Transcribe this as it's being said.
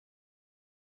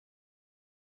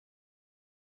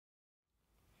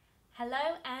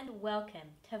Hello and welcome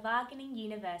to Wageningen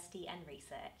University and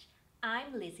Research.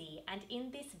 I'm Lizzie, and in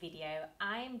this video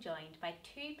I am joined by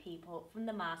two people from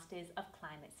the Masters of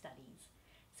Climate Studies.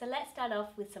 So let's start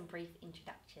off with some brief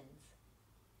introductions.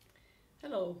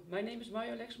 Hello, my name is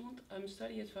Mario Lexmond. I'm a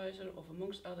study advisor of,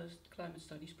 amongst others, the Climate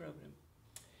Studies program.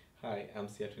 Hi, I'm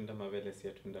Siatunda Mavele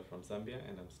Siatunda from Zambia,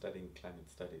 and I'm studying Climate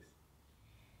Studies.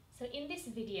 So in this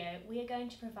video we are going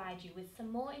to provide you with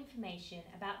some more information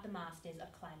about the Masters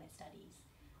of Climate Studies.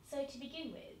 So to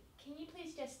begin with, can you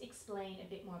please just explain a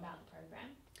bit more about the program?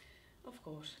 Of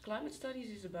course, climate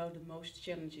studies is about the most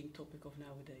challenging topic of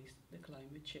nowadays, the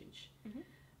climate change.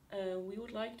 We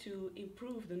would like to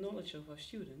improve the knowledge of our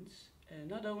students,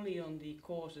 not only on the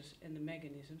causes and the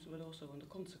mechanisms, but also on the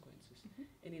consequences.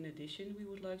 And in addition, we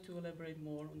would like to elaborate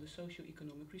more on the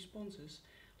socio-economic responses,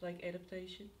 like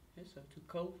adaptation, so to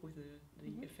cope with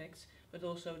the effects, but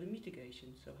also the mitigation,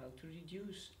 so how to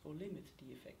reduce or limit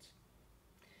the effects.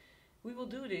 We will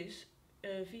do this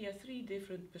via three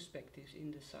different perspectives in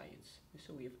the science.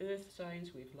 So we have earth science,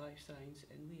 we have life science,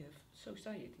 and we have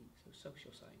society, so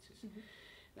social sciences.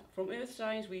 Now, from earth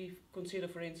science we consider,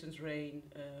 for instance, rain,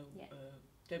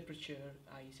 temperature,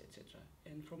 ice, etc.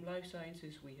 And from life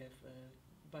sciences we have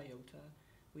biota,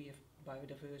 we have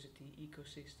biodiversity,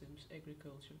 ecosystems,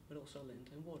 agriculture, but also land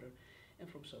and water. And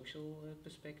from social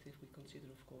perspective we consider,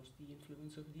 of course, the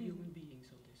influence of the human beings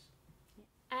on this.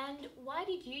 And why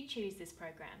did you choose this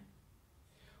program?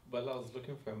 Well, I was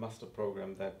looking for a master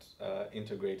program that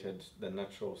integrated the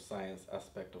natural science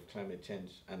aspect of climate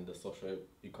change and the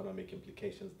socio-economic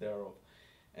implications thereof.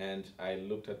 And I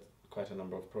looked at quite a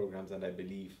number of programs, and I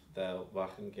believe the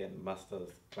Wageningen Master's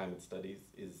Climate Studies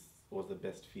was the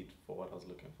best fit for what I was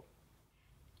looking for.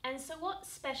 And so what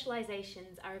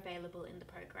specializations are available in the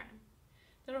program?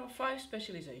 There are 5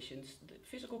 specializations: the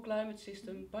physical climate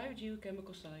system,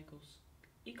 biogeochemical cycles,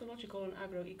 ecological and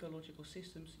agroecological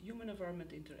systems,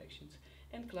 human-environment interactions,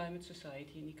 and climate,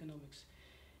 society and economics.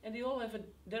 And they all have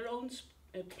their own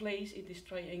place in this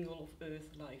triangle of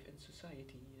earth, life and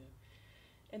society.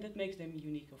 And that makes them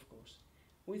unique, of course.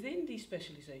 Within these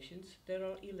specializations there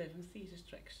are 11 thesis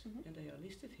tracks, and they are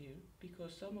listed here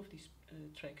because some of these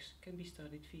tracks can be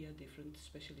studied via different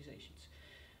specializations.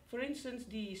 For instance,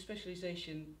 the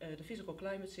specialization, the physical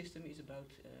climate system, is about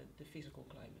the physical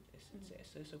climate, as it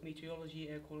says, so meteorology,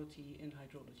 air quality and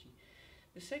hydrology.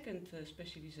 The second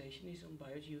specialization is on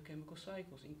biogeochemical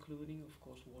cycles, including, of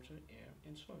course, water, air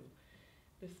and soil.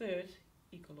 The third,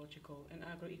 ecological and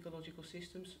agroecological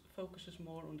systems, focuses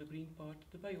more on the green part,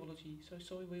 the biology, so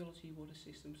soil biology, water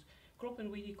systems, crop and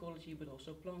weed ecology, but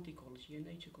also plant ecology and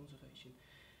nature conservation.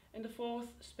 And the fourth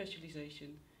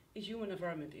specialization is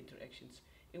human-environment interactions,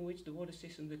 in which the water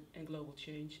systems and global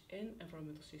change and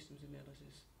environmental systems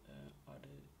analysis are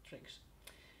the tracks.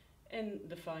 And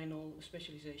the final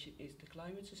specialization is the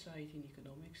climate, society and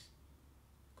economics,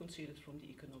 considered from the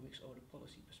economics or the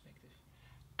policy perspective.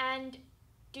 And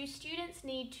do students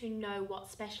need to know what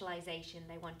specialization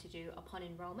they want to do upon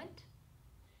enrollment?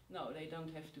 No, they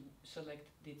don't have to select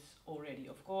this already.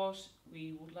 Of course,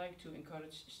 we would like to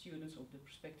encourage students, or the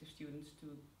prospective students,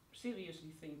 to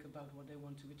seriously think about what they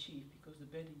want to achieve, because the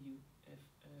better you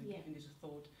have given this a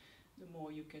thought, the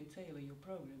more you can tailor your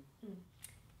program.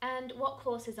 And what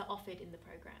courses are offered in the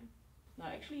program? Now,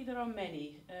 actually there are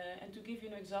many, and to give you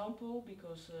an example,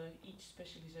 because each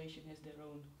specialization has their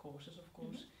own courses, of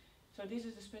course. So this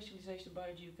is the specialization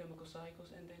biogeochemical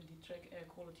cycles, and then the track air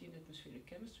quality and atmospheric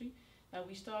chemistry. Now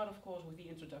we start, of course, with the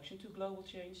introduction to global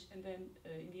change, and then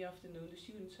in the afternoon the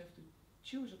students have to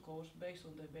choose a course based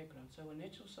on their background. So a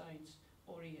natural science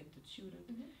oriented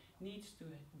student needs to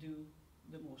do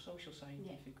the more social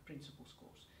scientific principles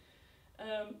course.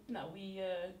 Now we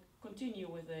continue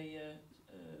with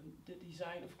the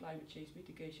design of climate change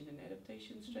mitigation and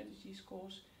adaptation strategies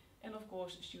course. And of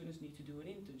course students need to do an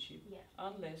internship,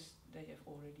 unless they have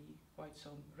already quite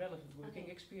some relevant working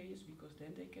experience, because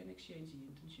then they can exchange the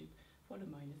internship for the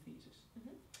minor thesis.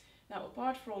 Now,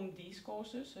 apart from these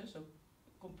courses, so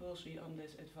compulsory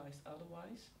unless advised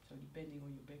otherwise, so depending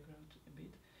on your background a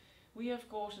bit, we have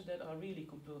courses that are really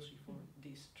compulsory for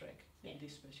this track,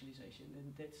 this specialization,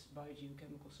 and that's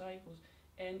biogeochemical cycles,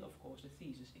 and of course the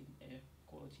thesis in air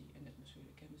quality and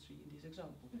atmospheric chemistry in this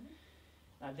example.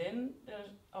 Now then there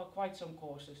are quite some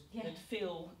courses that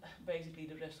fill basically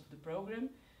the rest of the program,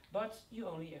 but you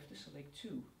only have to select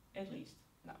 2 at least.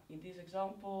 Now in this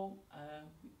example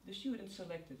the students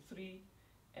selected 3,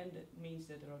 and that means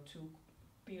that there are 2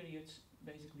 periods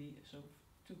basically, so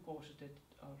 2 courses that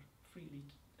are freely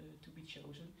to be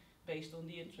chosen based on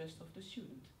the interest of the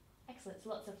student. Excellent, so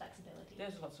lots of flexibility.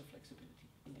 There's lots of flexibility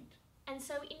indeed. And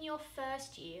so in your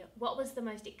first year, what was the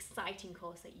most exciting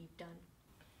course that you've done?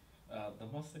 The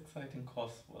most exciting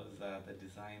course was the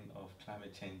design of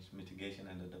climate change mitigation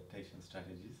and adaptation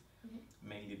strategies,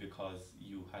 mainly because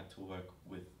you had to work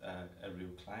with a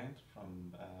real client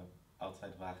from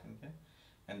outside Wageningen,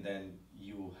 and then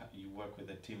you work with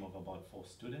a team of about 4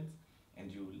 students,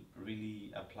 and you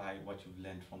really apply what you've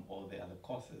learned from all the other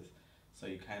courses. So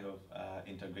you kind of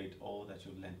integrate all that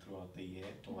you've learned throughout the year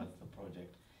towards the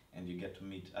project, and you get to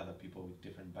meet other people with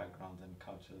different backgrounds and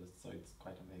cultures, so it's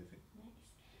quite amazing. Nice.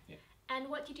 Yeah. And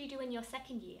what did you do in your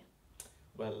second year?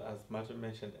 Well, as Martin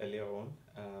mentioned earlier on,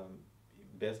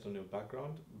 based on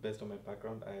my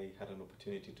background, I had an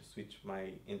opportunity to switch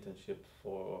my internship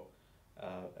for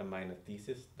a minor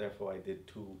thesis. Therefore, I did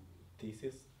 2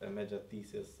 theses, a major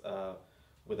thesis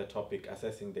with a topic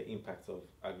assessing the impacts of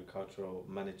agricultural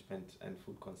management and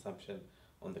food consumption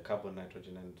on the carbon,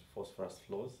 nitrogen and phosphorus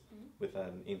flows with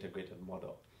an integrated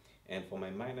model. And for my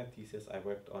minor thesis, I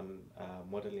worked on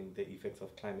modeling the effects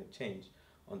of climate change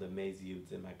on the maize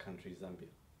yields in my country, Zambia.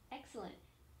 Excellent.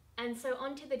 And so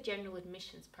on to the general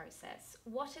admissions process.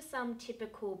 What are some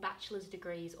typical bachelor's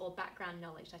degrees or background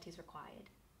knowledge that is required?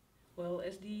 Well,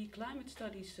 as the Climate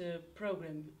Studies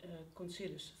program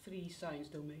considers 3 science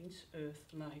domains, Earth,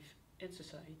 Life and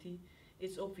Society,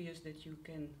 it's obvious that you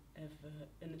can have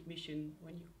an admission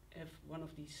when you have one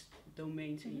of these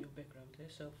domains in your background.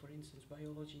 So, for instance,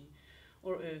 biology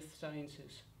or earth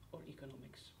sciences or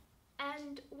economics.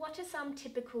 And what are some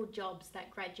typical jobs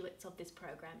that graduates of this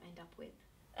program end up with?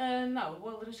 Now,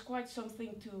 well, there is quite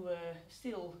something to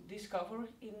still discover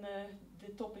in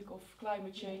the topic of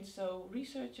climate change. So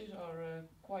researchers are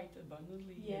quite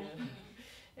abundantly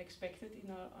expected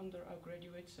in under our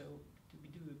graduates. So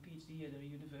to do a PhD at a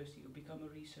university or become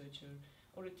a researcher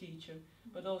or a teacher,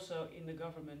 but also in the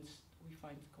governments we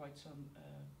find quite some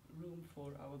room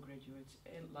for our graduates,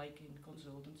 and like in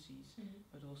consultancies,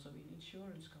 but also in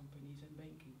insurance companies and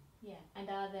banking. Yeah, and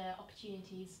are there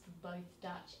opportunities for both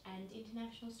Dutch and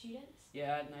international students?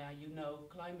 Yeah, now you know,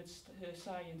 climate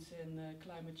science and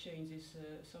climate change is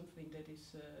something that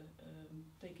is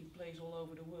taking place all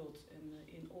over the world, and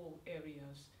in all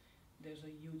areas there's a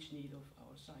huge need of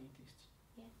our scientists.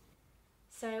 Yeah.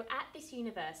 So at this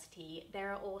university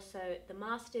there are also the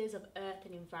Masters of Earth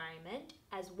and Environment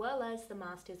as well as the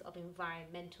Masters of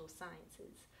Environmental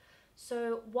Sciences.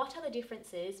 So what are the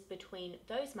differences between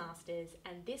those masters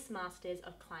and this Masters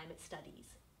of Climate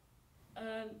Studies?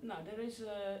 No, there is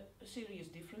a serious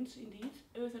difference indeed.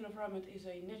 Earth and Environment is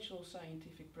a natural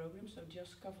scientific program, so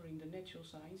just covering the natural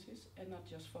sciences and not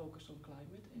just focus on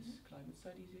climate as Climate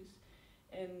Studies is.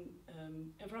 And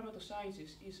environmental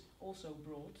sciences is also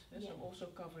broad, so also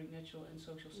covering natural and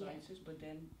social sciences, but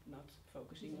then not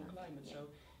focusing on climate. So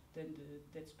then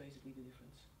that's basically the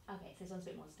difference. Okay, so sounds a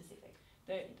bit more specific.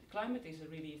 The climate is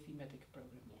really a thematic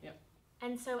program. Yeah.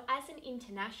 And so as an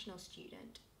international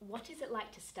student, what is it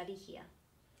like to study here?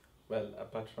 Well,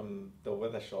 apart from the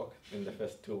weather shock in the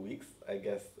first 2 weeks, I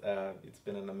guess it's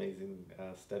been an amazing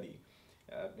study.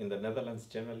 In the Netherlands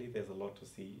generally there's a lot to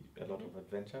see, a lot of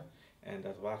adventure, and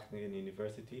at Wageningen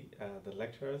University the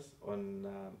lecturers on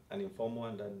an informal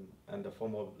and a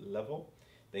formal level,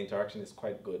 the interaction is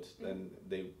quite good, and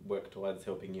they work towards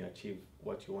helping you achieve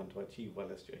what you want to achieve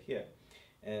whilst you're here.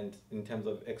 And in terms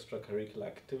of extracurricular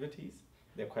activities,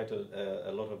 there are quite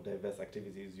a lot of diverse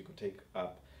activities you could take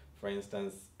up. For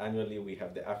instance, annually we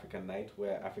have the African Night,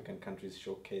 where African countries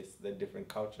showcase their different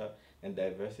culture and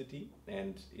diversity.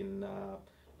 And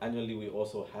annually we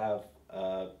also have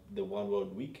the One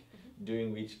World Week,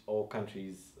 during which all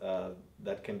countries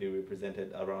that can be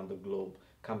represented around the globe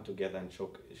come together and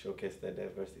showcase their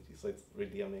diversity. So it's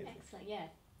really amazing. Excellent, yeah.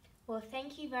 Well,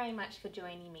 thank you very much for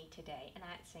joining me today and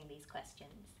answering these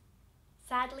questions.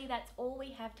 Sadly, that's all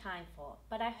we have time for,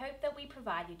 but I hope that we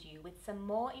provided you with some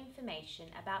more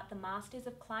information about the Masters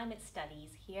of Climate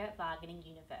Studies here at Wageningen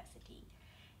University.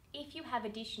 If you have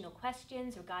additional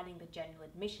questions regarding the general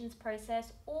admissions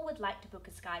process or would like to book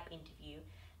a Skype interview,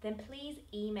 then please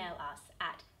email us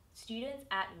at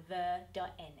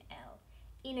students@ver.nl.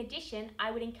 In addition, I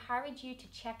would encourage you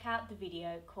to check out the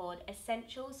video called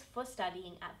Essentials for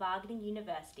Studying at Wageningen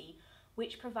University,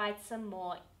 which provides some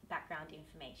more background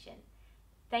information.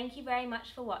 Thank you very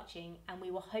much for watching, and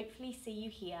we will hopefully see you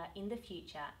here in the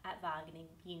future at Wageningen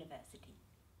University.